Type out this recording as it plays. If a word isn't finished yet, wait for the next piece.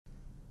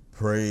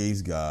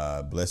Praise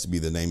God. Blessed be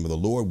the name of the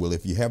Lord. Well,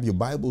 if you have your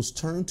Bibles,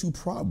 turn to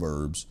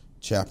Proverbs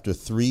chapter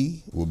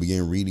 3. We'll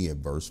begin reading at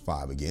verse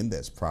 5. Again,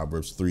 that's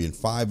Proverbs 3 and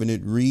 5. And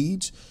it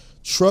reads,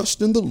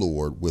 "Trust in the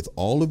Lord with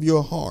all of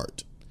your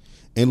heart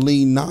and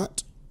lean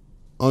not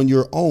on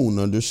your own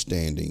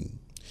understanding.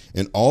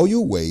 In all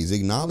your ways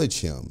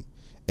acknowledge him,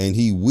 and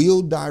he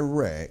will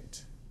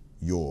direct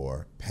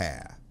your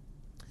path."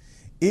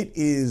 It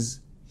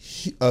is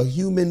a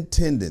human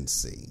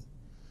tendency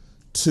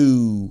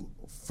to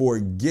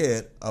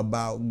forget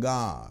about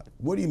God.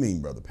 What do you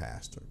mean, brother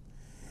pastor?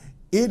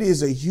 It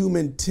is a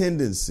human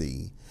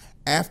tendency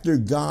after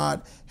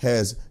God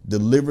has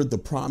delivered the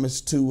promise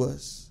to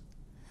us.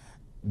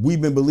 We've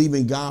been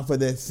believing God for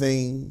that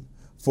thing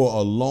for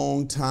a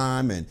long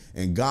time,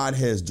 and God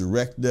has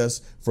directed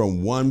us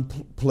from one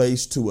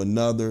place to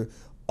another,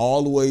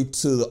 all the way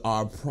to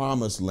our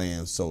promised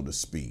land, so to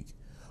speak.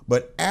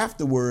 But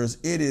afterwards,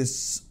 it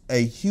is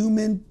a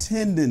human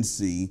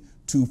tendency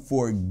to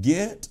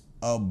forget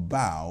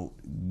about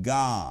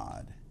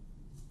God.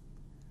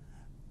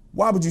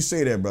 Why would you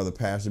say that, brother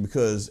pastor?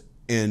 Because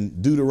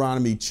in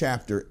Deuteronomy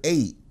chapter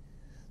 8,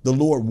 the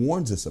Lord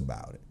warns us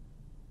about it.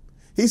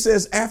 He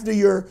says, after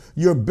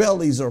your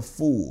bellies are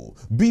full,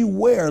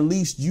 beware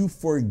lest you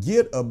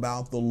forget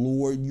about the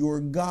Lord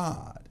your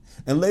God.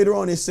 And later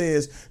on it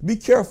says, be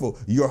careful,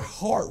 your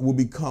heart will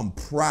become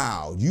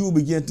proud. You will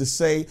begin to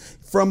say,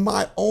 from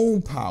my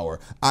own power,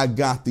 I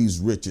got these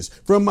riches.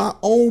 From my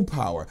own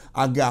power,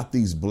 I got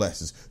these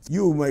blessings.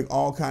 You will make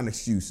all kinds of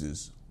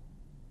excuses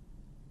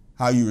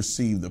how you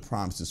receive the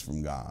promises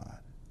from God.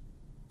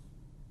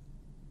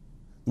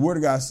 The word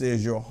of God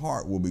says your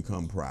heart will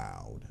become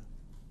proud.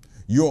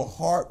 Your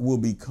heart will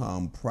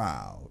become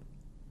proud.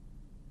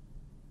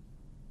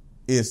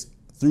 It's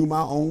through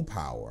my own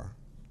power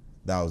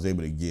that I was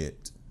able to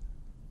get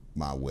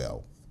my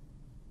wealth.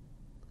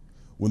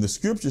 When the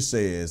scripture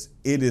says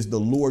it is the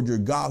Lord your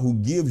God who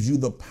gives you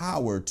the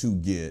power to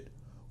get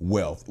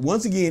wealth.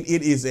 Once again,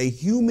 it is a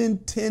human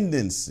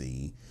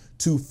tendency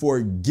to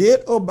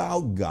forget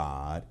about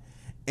God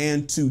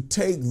and to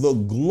take the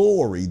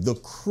glory, the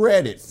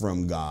credit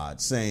from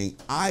God, saying,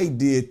 I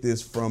did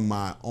this from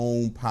my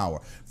own power,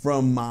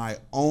 from my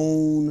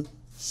own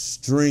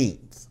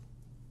strength.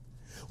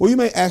 Well, you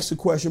may ask the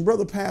question,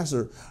 brother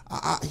pastor,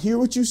 I hear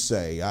what you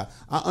say. I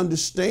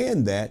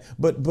understand that,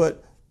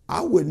 but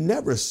I would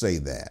never say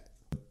that.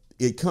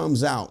 It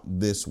comes out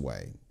this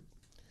way.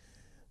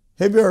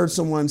 Have you heard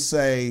someone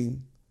say,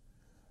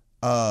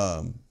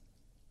 man,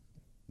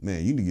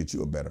 you need to get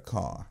you a better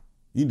car.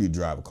 You need to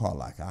drive a car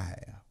like I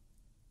have.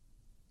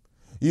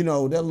 You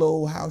know, that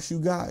little house you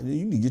got,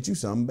 you need to get you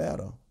something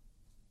better.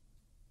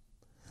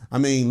 I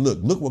mean,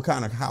 look what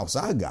kind of house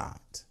I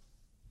got.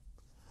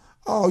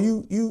 Oh,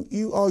 you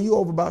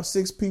over about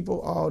 6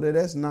 people. Oh,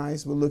 that's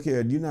nice. But look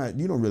here, you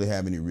don't really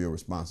have any real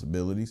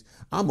responsibilities.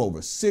 I'm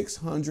over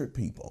 600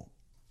 people.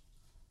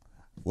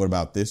 What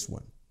about this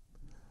one?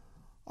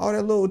 Oh,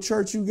 that little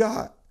church you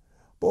got.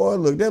 Boy,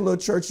 look, that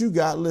little church you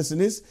got. Listen,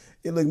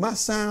 look, my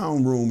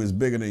sound room is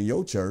bigger than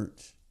your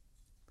church.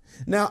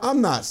 Now,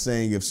 I'm not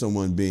saying if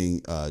someone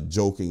being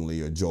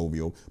jokingly or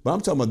jovial, but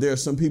I'm talking about there are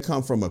some people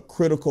come from a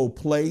critical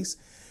place.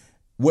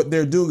 What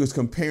they're doing is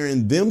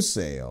comparing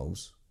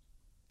themselves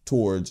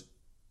towards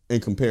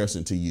in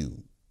comparison to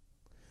you.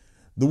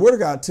 The word of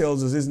God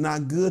tells us it's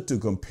not good to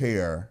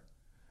compare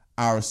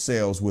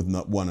ourselves with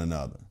one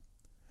another,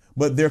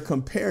 but they're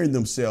comparing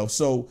themselves.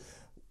 So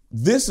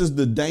this is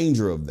the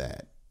danger of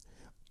that.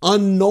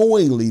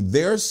 Unknowingly,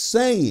 they're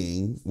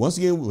saying, once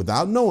again,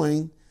 without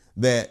knowing,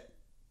 that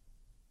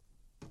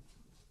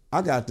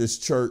I got this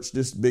church,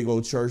 this big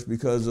old church,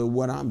 because of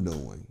what I'm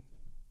doing.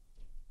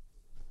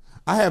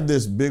 I have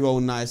this big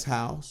old nice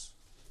house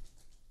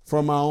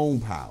from my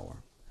own power.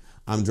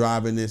 I'm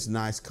driving this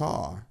nice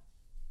car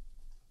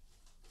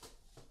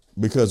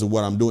because of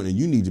what I'm doing. And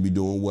you need to be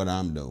doing what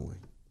I'm doing.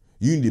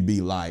 You need to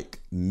be like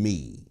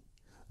me.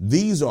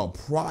 These are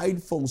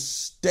prideful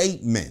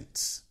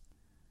statements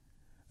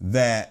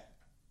that's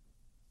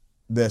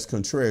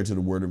contrary to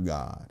the word of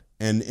God.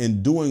 And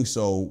in doing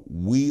so,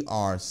 we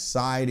are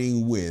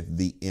siding with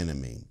the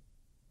enemy.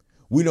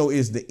 We know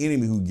it's the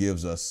enemy who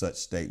gives us such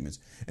statements.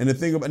 And the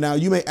thing about now,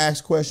 you may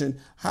ask the question,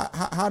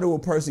 how do a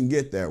person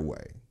get their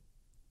way?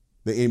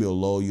 The enemy will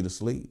lull you to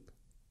sleep.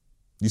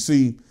 You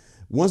see,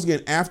 once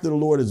again, after the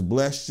Lord has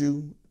blessed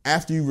you,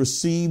 after you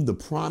receive the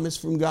promise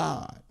from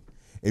God,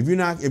 if you're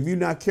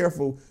not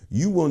careful,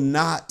 you will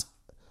not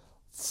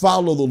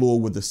follow the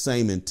Lord with the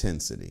same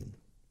intensity.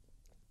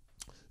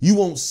 You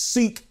won't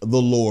seek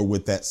the Lord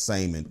with that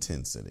same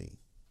intensity.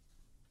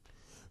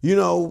 You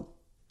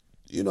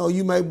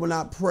may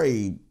not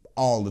pray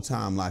all the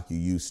time like you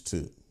used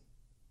to.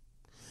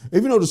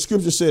 If you know the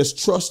scripture says,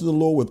 trust in the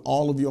Lord with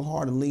all of your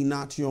heart and lean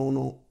not to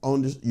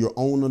your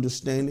own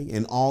understanding.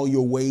 In all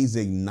your ways,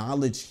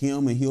 acknowledge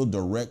him and he'll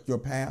direct your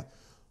path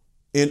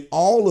in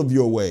all of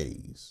your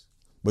ways.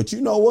 But you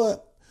know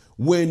what?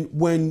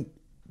 When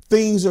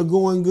things are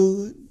going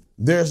good,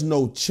 there's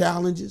no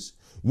challenges.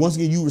 Once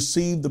again, you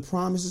receive the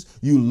promises,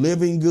 you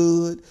living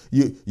good,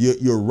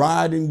 you're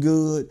riding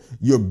good,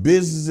 your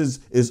business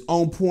is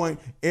on point,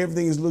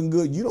 everything is looking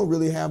good. You don't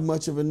really have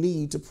much of a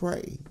need to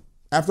pray.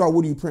 After all,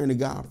 what are you praying to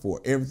God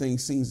for? Everything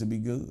seems to be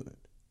good.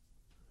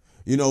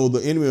 You know,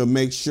 the enemy will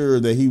make sure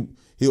that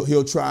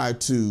he'll try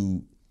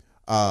to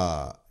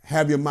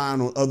have your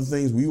mind on other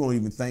things where you won't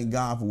even thank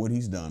God for what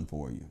he's done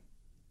for you.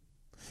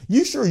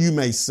 You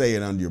may say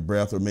it under your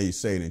breath or may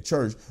say it in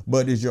church,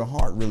 but is your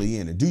heart really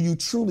in it? Do you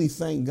truly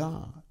thank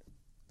God?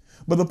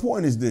 But the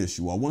point is this,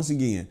 you all. Once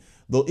again,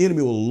 the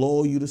enemy will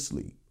lull you to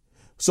sleep.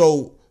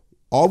 So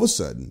all of a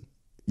sudden,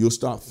 you'll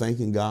start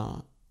thanking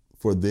God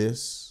for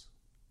this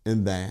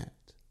and that.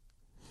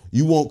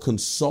 You won't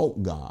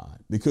consult God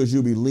because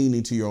you'll be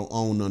leaning to your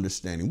own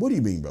understanding. What do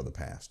you mean, brother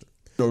pastor?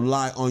 You'll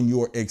rely on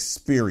your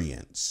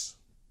experience.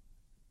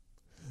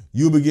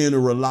 You begin to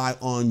rely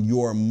on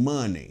your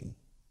money.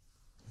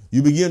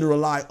 You begin to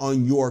rely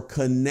on your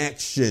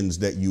connections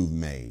that you've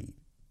made.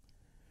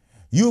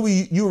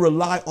 You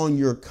rely on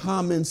your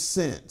common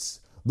sense,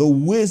 the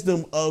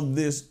wisdom of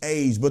this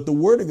age. But the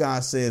word of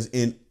God says,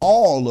 in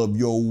all of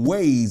your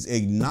ways,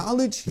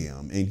 acknowledge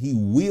him and he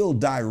will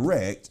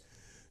direct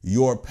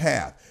your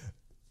path.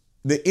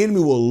 The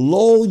enemy will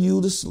lull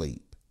you to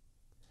sleep.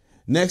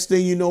 Next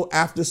thing you know,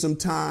 after some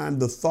time,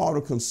 the thought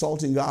of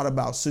consulting God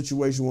about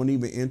situation won't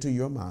even enter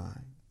your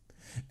mind.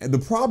 And the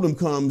problem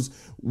comes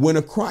when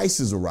a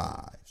crisis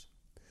arrives.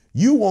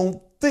 You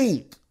won't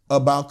think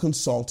about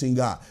consulting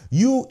God.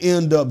 You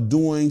end up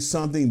doing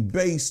something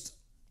based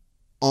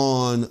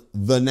on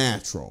the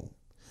natural,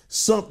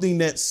 something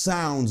that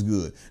sounds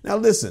good. Now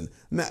listen,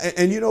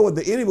 and you know what?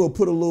 The enemy will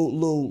put a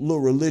little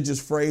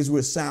religious phrase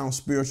which sounds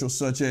spiritual,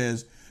 such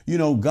as, you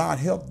know, God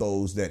help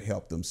those that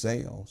help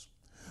themselves.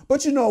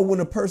 But you know,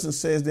 when a person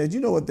says that, you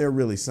know what they're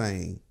really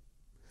saying?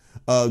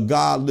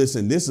 God,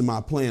 listen, this is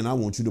my plan. I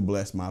want you to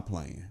bless my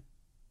plan.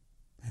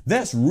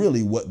 That's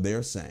really what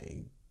they're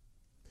saying.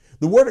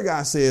 The word of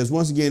God says,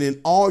 once again,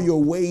 in all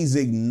your ways,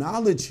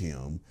 acknowledge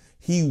him.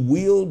 He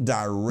will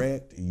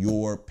direct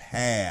your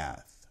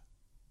path.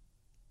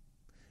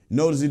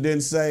 Notice it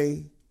didn't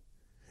say,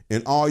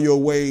 in all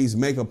your ways,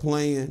 make a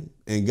plan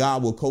and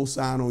God will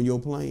co-sign on your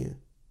plan.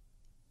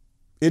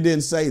 It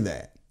didn't say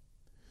that.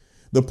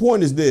 The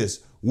point is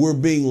this: we're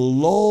being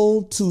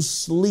lulled to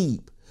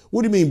sleep.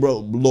 What do you mean, bro,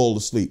 lulled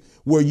to sleep?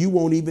 Where you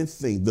won't even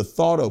think. The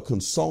thought of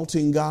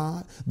consulting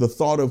God, the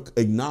thought of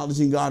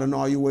acknowledging God in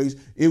all your ways,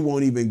 it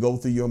won't even go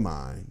through your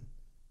mind.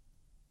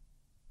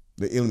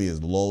 The enemy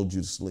has lulled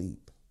you to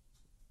sleep.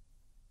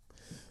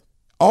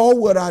 All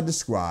what I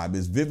describe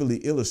is vividly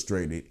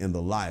illustrated in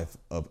the life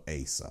of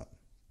Asa.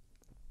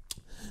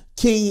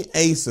 King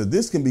Asa,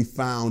 this can be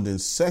found in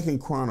 2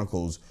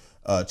 Chronicles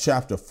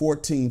chapter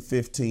 14,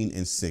 15,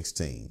 and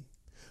 16.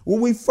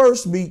 When we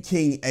first meet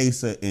King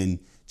Asa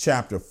in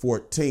chapter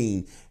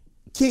 14,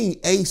 King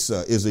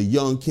Asa is a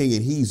young king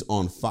and he's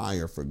on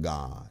fire for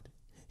God.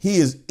 He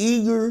is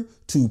eager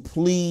to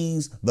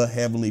please the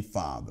Heavenly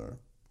Father.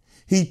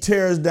 He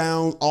tears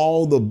down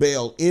all the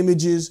Baal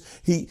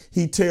images. He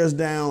tears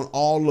down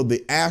all of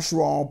the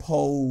Asherah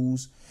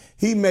poles.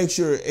 He makes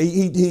sure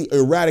he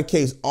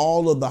eradicates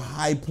all of the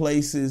high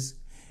places,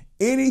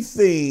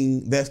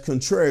 anything that's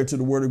contrary to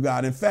the word of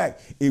God. In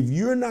fact, if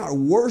you're not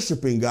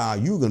worshiping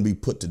God, you're going to be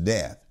put to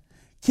death.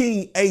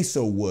 King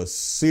Asa was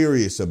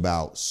serious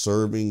about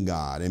serving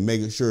God and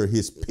making sure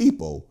his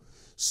people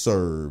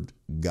served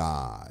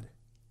God.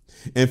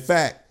 In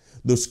fact,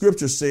 the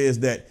scripture says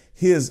that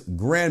his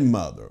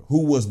grandmother,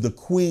 who was the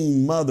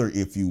queen mother,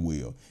 if you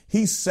will,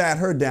 he sat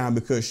her down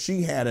because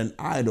she had an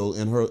idol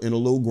in a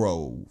little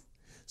grove,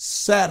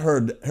 sat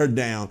her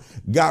down,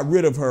 got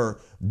rid of her,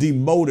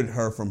 demoted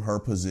her from her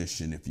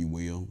position, if you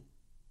will.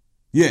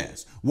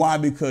 Yes. Why?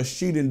 Because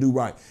she didn't do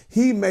right.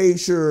 He made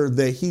sure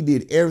that he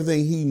did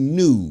everything he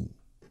knew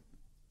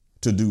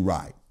to do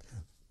right.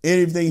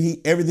 Everything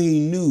he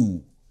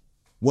knew,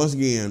 once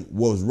again,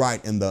 was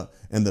right in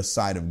the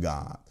sight of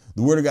God.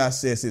 The word of God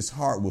says his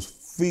heart was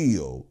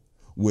filled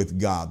with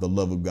God, the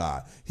love of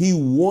God. He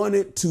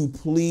wanted to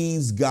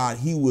please God.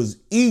 He was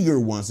eager,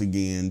 once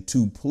again,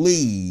 to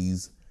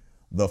please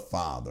the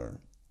Father.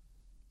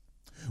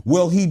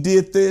 Well, he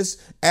did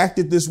this,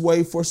 acted this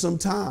way for some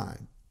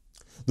time.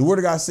 The word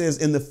of God says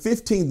in the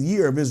 15th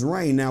year of his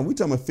reign. Now we're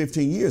talking about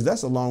 15 years.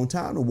 That's a long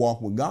time to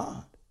walk with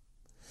God.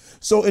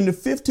 So in the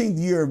 15th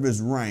year of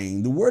his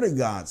reign, the word of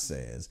God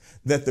says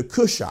that the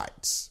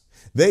Cushites,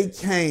 they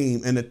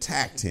came and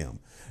attacked him.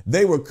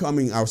 They were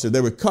coming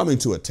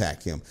to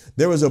attack him.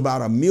 There was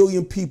about 1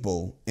 million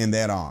people in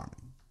that army.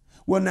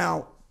 Well,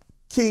 now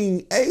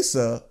King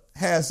Asa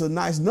has some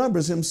nice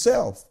numbers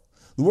himself.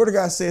 The word of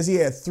God says he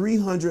had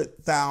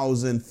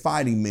 300,000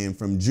 fighting men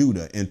from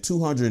Judah and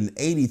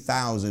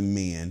 280,000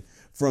 men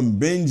from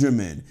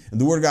Benjamin. And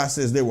the word of God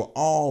says they were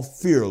all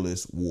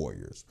fearless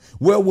warriors.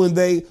 Well, when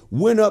they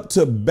went up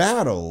to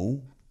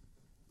battle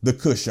the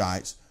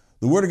Cushites,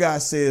 the word of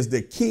God says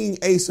that King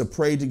Asa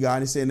prayed to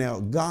God and said,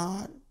 now,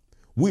 God,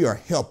 we are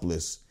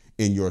helpless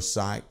in your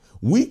sight.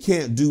 We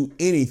can't do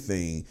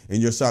anything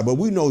in your sight, but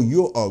we know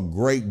you're a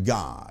great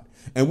God.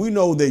 And we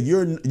know that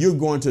you're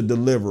going to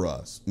deliver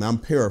us. Now I'm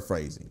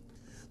paraphrasing.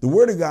 The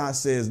word of God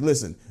says,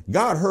 listen,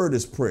 God heard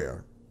his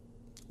prayer.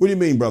 What do you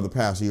mean, brother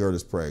pastor? He heard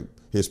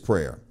his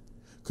prayer.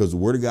 Because the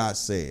word of God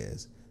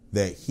says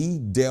that he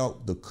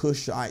dealt the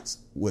Cushites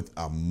with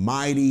a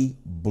mighty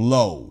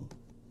blow.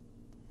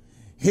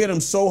 Hit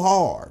them so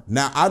hard.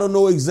 Now, I don't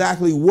know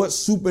exactly what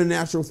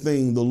supernatural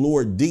thing the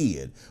Lord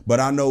did, but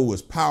I know it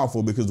was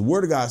powerful, because the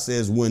word of God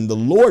says when the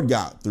Lord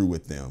got through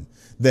with them,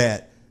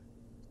 that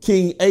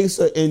King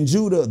Asa and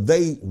Judah,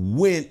 they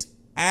went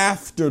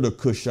after the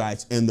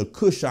Cushites, and the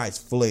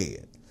Cushites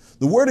fled.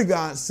 The word of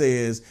God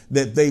says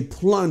that they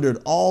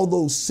plundered all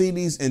those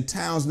cities and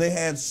towns. They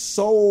had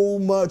so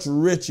much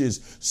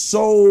riches,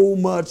 so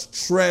much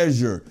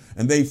treasure,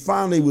 and they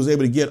finally was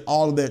able to get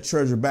all of that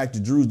treasure back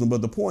to Jerusalem.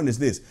 But the point is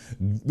this: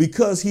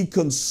 because he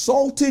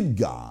consulted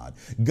God,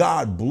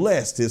 God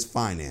blessed his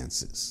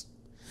finances.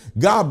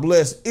 God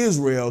blessed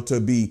Israel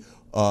to be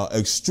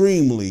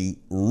extremely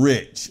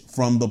rich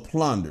from the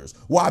plunders.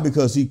 Why?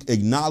 Because he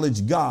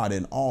acknowledged God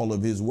in all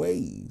of his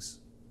ways,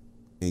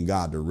 and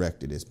God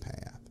directed his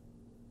path.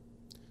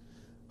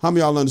 How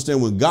many of y'all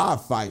understand when God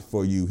fights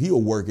for you,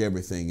 he'll work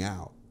everything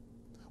out?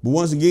 But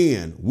once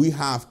again, we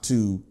have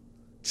to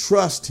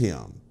trust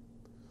him.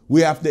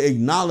 We have to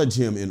acknowledge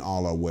him in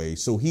all our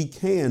ways so he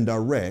can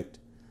direct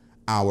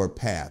our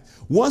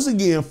path. Once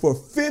again, for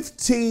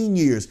 15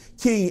 years,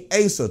 King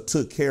Asa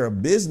took care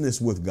of business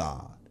with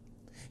God.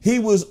 He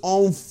was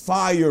on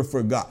fire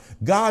for God.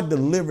 God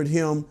delivered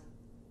him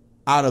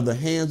out of the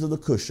hands of the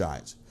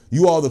Cushites.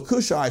 You all, the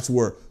Cushites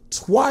were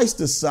twice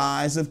the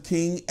size of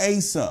King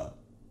Asa.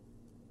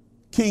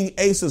 King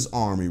Asa's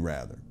army,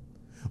 rather.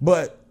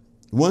 But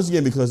once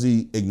again, because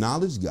he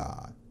acknowledged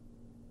God,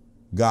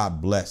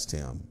 God blessed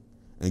him,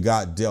 and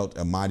God dealt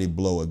a mighty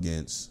blow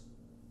against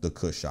the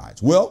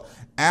Cushites. Well,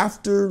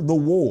 after the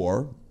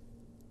war,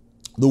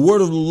 the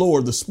word of the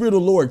Lord, the Spirit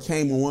of the Lord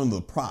came on one of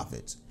the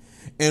prophets.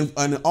 And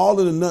all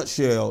in a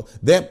nutshell,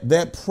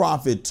 that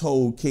prophet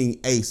told King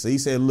Asa, he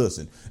said,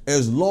 listen,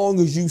 as long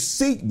as you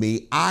seek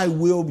me,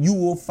 you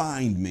will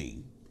find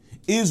me.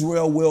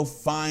 Israel will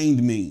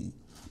find me.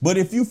 But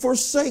if you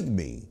forsake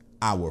me,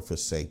 I will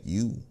forsake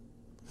you.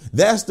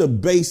 That's the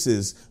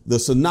basis, the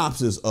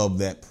synopsis of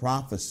that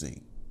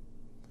prophecy.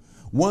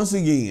 Once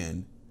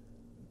again,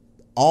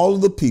 all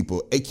of the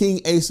people, King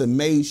Asa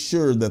made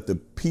sure that the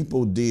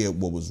people did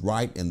what was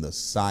right in the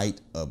sight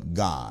of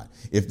God.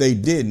 If they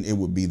didn't, it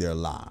would be their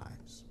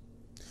lives.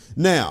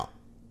 Now,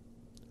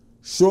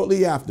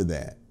 shortly after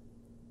that,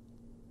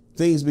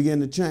 things began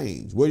to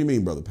change. What do you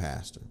mean, brother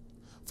pastor?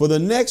 For the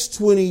next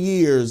 20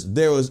 years,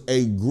 there was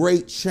a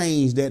great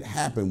change that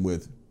happened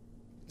with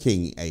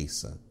King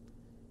Asa.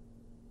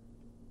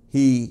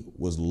 He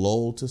was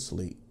lulled to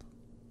sleep.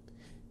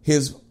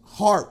 His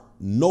heart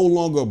no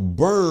longer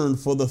burned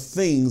for the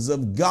things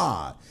of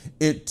God.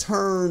 It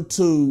turned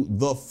to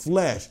the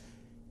flesh.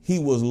 He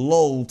was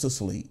lulled to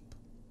sleep.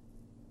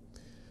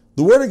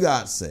 The word of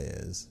God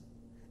says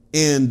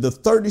in the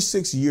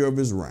 36th year of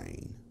his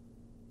reign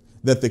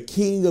that the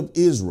king of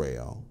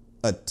Israel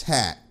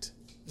attacked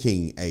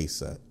King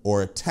Asa,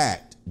 or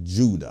attacked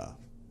Judah.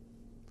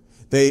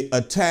 They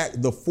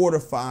attacked the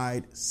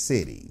fortified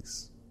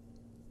cities.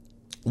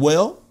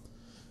 Well,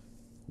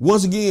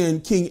 once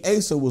again, King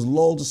Asa was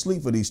lulled to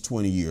sleep for these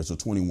 20 years or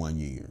 21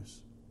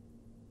 years.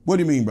 What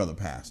do you mean, brother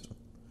pastor?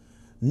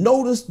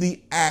 Notice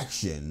the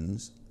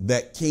actions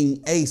that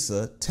King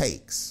Asa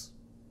takes.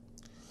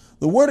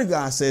 The word of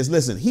God says,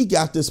 listen, he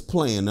got this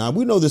plan. Now,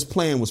 we know this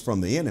plan was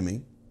from the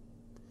enemy.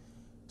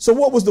 So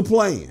what was the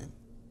plan?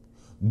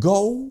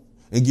 Go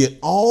and get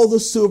all the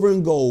silver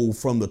and gold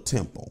from the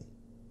temple,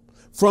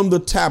 from the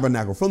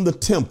tabernacle, from the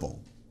temple,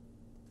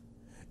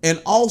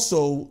 and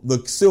also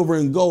the silver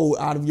and gold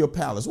out of your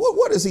palace.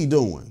 What is he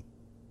doing?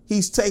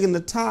 He's taking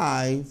the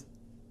tithe.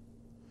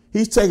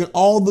 He's taking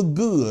all the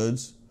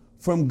goods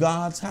from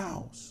God's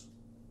house.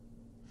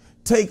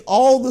 Take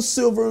all the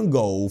silver and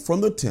gold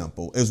from the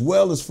temple as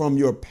well as from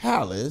your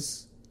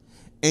palace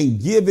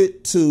and give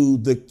it to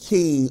the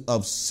king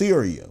of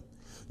Syria.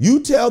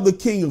 You tell the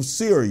king of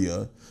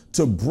Syria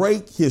to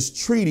break his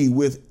treaty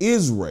with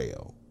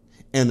Israel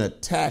and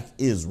attack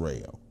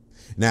Israel.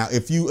 Now,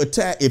 if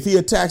he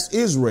attacks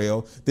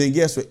Israel, then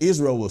guess what?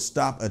 Israel will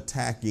stop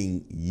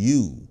attacking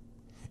you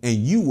and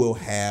you will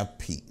have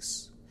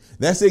peace.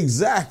 That's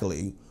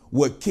exactly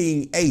what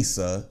King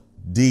Asa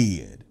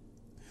did.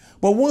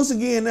 But once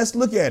again, let's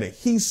look at it.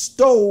 He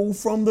stole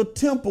from the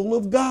temple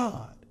of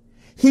God.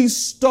 He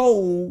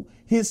stole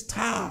his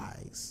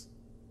tithes.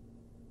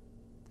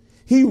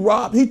 He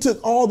took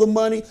all the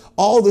money,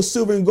 all the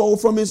silver and gold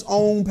from his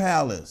own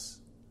palace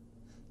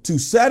to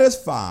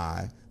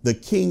satisfy the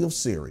king of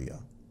Syria.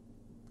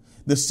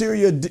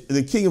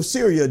 The king of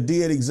Syria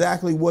did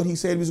exactly what he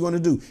said he was going to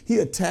do. He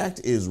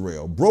attacked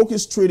Israel, broke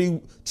his treaty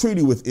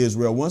with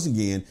Israel once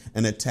again,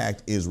 and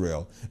attacked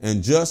Israel.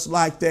 And just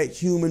like that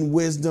human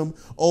wisdom,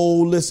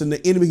 listen,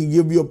 the enemy can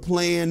give you a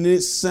plan, and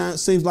it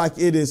seems like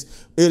it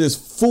is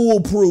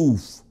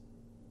foolproof.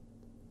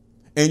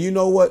 And you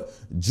know what?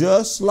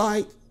 Just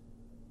like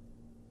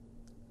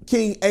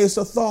King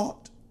Asa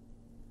thought?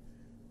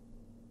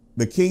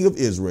 The king of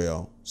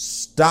Israel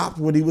stopped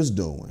what he was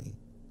doing,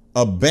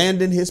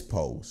 abandoned his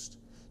post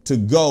to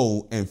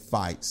go and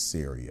fight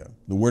Syria.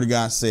 The word of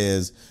God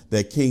says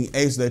that King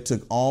Asa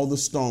took all the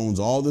stones,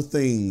 all the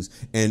things,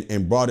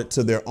 and brought it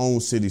to their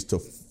own cities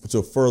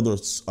to further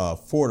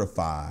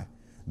fortify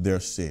their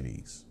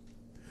cities.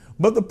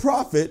 But the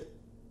prophet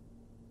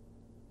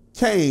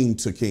came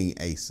to King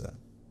Asa.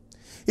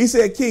 He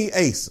said, King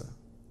Asa,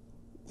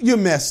 you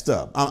messed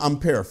up. I'm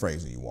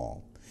paraphrasing you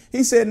all.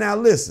 He said, now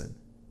listen,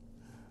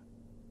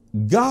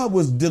 God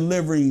was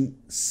delivering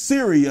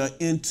Syria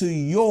into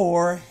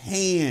your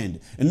hand.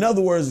 In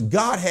other words,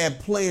 God had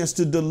plans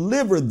to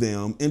deliver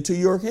them into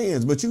your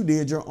hands, but you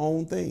did your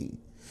own thing.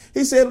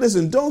 He said,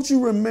 listen, don't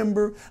you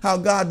remember how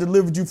God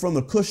delivered you from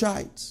the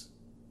Cushites?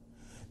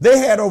 They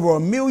had over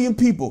 1 million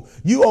people.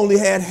 You only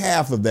had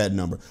half of that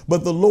number,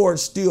 but the Lord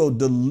still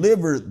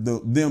delivered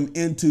them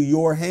into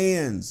your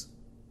hands.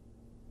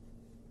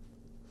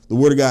 The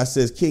word of God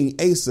says King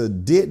Asa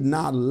did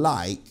not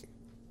like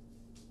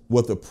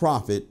what the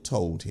prophet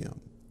told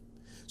him.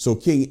 So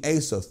King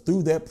Asa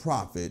threw that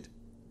prophet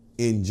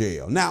in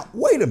jail. Now,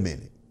 wait a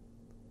minute.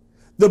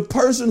 The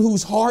person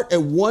whose heart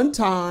at one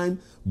time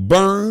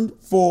burned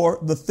for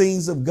the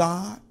things of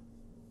God,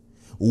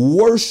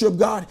 worship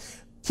God.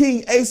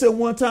 King Asa at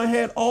one time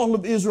had all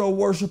of Israel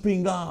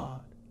worshiping God.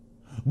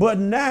 But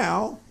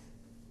now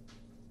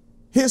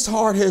his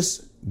heart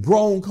has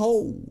grown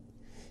cold.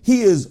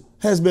 He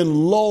has been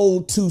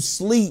lulled to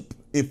sleep,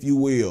 if you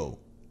will.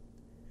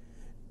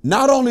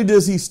 Not only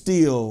does he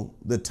steal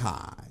the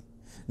tithe,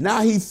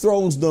 now he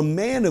throws the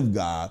man of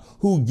God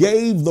who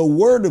gave the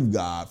word of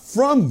God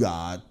from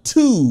God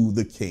to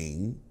the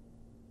king.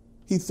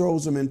 He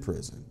throws him in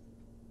prison.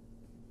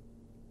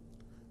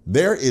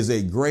 There is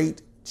a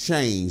great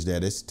change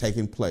that is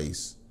taking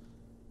place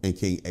in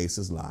King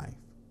Asa's life.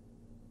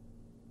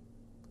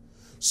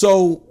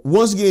 So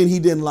once again, he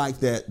didn't like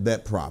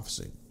that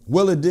prophecy.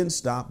 Well, it didn't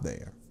stop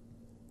there.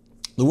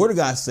 The word of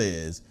God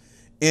says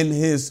in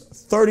his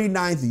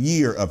 39th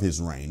year of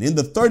his reign, in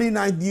the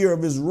 39th year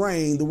of his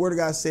reign, the word of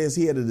God says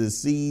he had a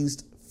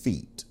diseased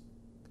feet.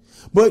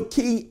 But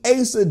King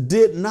Asa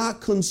did not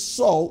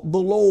consult the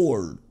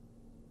Lord.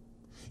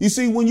 You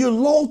see, when you're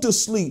lulled to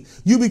sleep,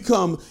 you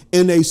become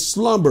in a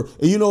slumber.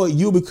 And you know,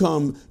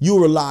 you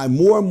rely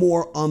more and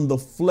more on the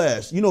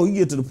flesh. You know, you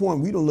get to the point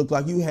where you don't look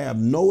like you have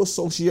no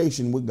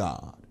association with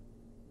God.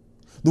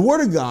 The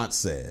word of God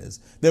says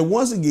that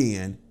once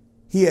again,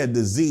 he had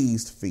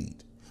diseased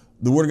feet.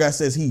 The word of God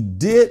says he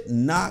did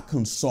not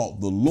consult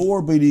the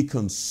Lord, but he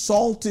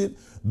consulted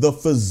the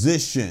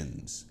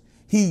physicians.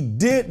 He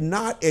did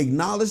not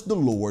acknowledge the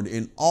Lord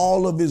in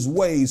all of his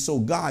ways, so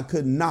God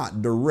could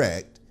not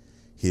direct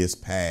his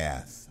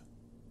path.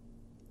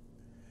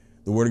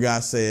 The word of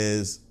God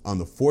says on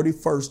the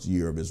 41st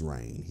year of his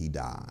reign, he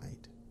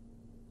died.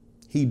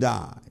 He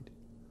died.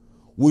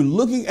 We're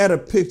looking at a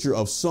picture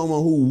of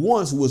someone who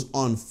once was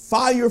on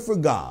fire for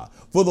God.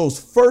 For those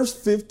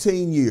first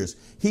 15 years,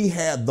 he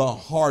had the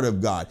heart of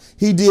God.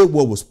 He did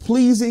what was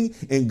pleasing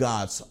in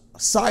God's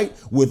sight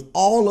with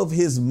all of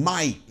his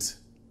might.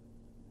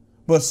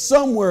 But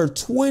somewhere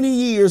 20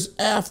 years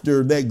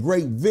after that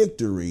great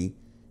victory,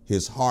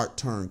 his heart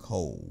turned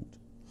cold.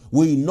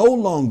 We no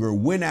longer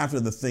went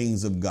after the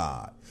things of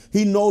God.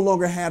 He no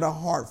longer had a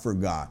heart for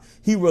God.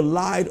 He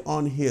relied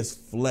on his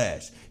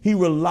flesh. He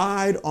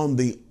relied on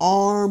the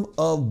arm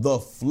of the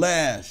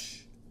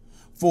flesh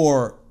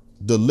for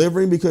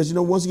delivering, because, you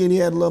know, once again, he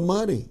had a little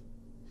money.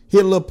 He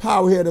had a little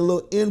power. He had a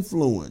little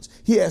influence.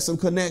 He had some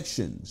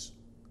connections.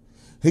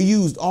 He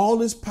used all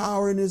his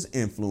power and his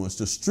influence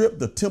to strip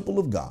the temple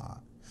of God,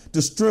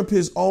 to strip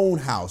his own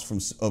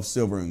house of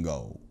silver and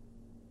gold.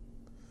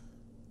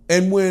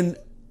 And when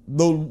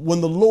the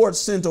Lord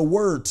sent a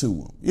word to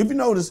him, if you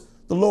notice,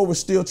 the Lord was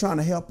still trying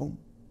to help him.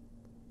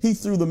 He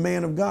threw the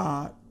man of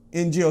God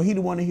in jail. He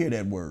didn't want to hear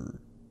that word.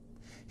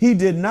 He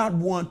did not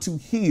want to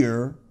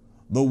hear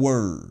the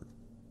word.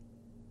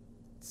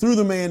 Threw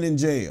the man in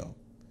jail.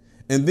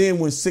 And then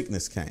when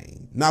sickness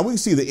came, now we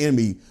see the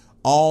enemy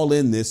all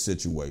in this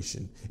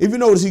situation. If you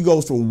notice, he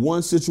goes from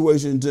one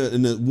situation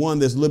to one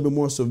that's a little bit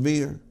more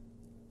severe.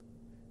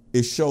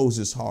 It shows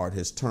his heart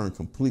has turned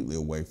completely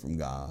away from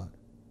God.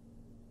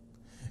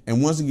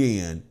 And once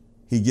again,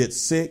 he gets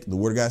sick. The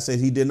word of God says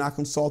he did not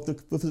consult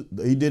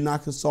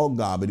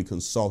God, but he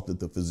consulted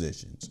the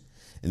physicians.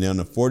 And then on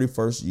the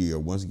 41st year,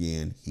 once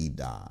again, he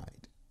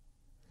died.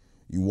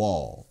 You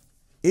all,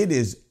 it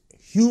is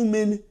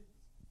human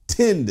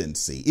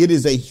tendency. It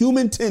is a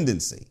human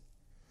tendency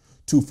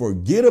to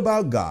forget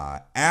about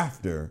God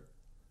after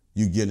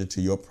you get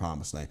into your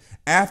promised land,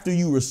 after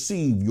you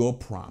receive your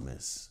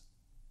promise.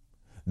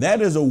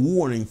 That is a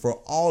warning for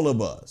all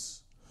of us.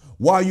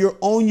 While you're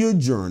on your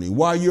journey,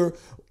 while you're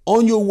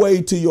on your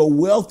way to your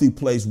wealthy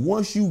place,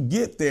 once you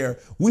get there,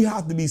 we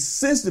have to be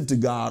sensitive to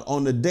God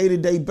on a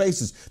day-to-day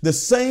basis. The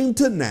same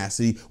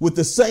tenacity, with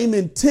the same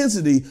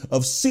intensity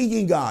of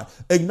seeking God,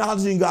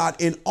 acknowledging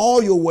God in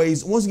all your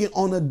ways, once again,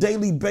 on a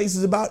daily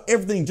basis about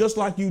everything. Just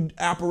like you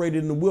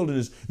operated in the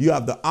wilderness, you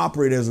have to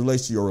operate as it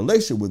relates to your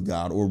relationship with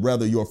God, or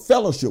rather your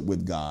fellowship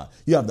with God.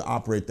 You have to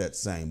operate that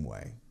same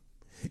way.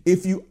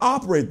 If you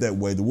operate that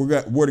way, the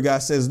word of God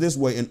says this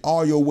way: in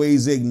all your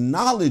ways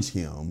acknowledge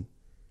him,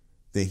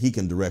 then he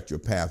can direct your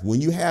path. When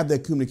you have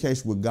that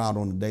communication with God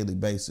on a daily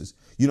basis,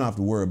 you don't have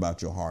to worry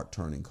about your heart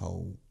turning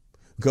cold.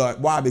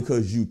 God, why?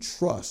 Because you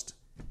trust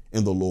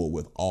in the Lord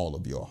with all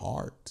of your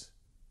heart.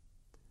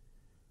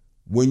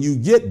 When you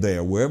get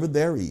there, wherever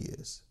there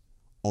is,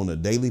 on a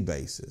daily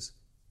basis,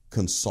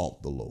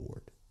 consult the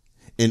Lord.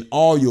 In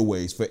all your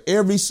ways, for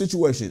every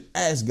situation,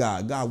 ask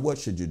God, God, what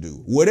should you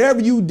do? Whatever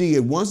you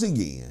did, once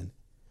again,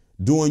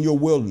 during your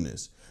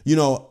wilderness,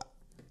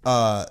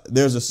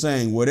 there's a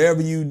saying,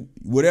 whatever you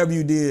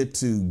did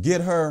to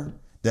get her,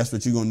 that's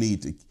what you'll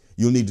need to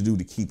do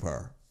to keep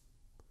her.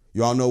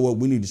 You all know what?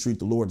 We need to treat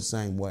the Lord the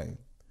same way.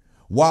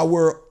 While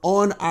we're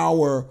on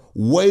our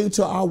way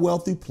to our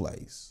wealthy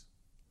place,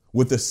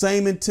 with the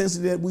same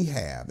intensity that we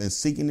have in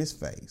seeking his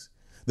face,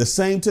 the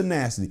same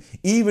tenacity,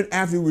 even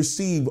after we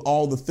receive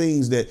all the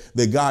things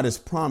that God has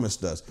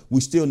promised us, we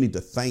still need to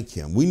thank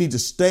him. We need to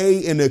stay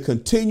in a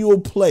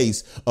continual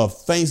place of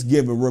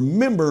thanksgiving,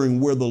 remembering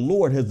where the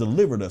Lord has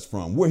delivered us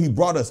from, where he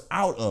brought us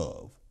out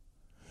of.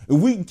 If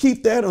we can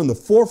keep that on the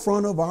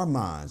forefront of our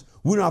minds,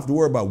 we don't have to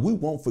worry about, we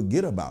won't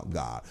forget about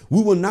God.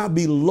 We will not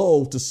be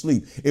lulled to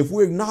sleep. If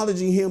we're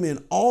acknowledging him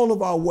in all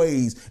of our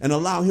ways and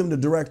allow him to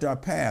direct our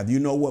path, you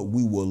know what?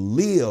 We will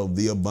live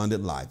the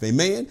abundant life.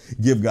 Amen.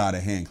 Give God a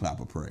hand clap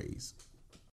of praise.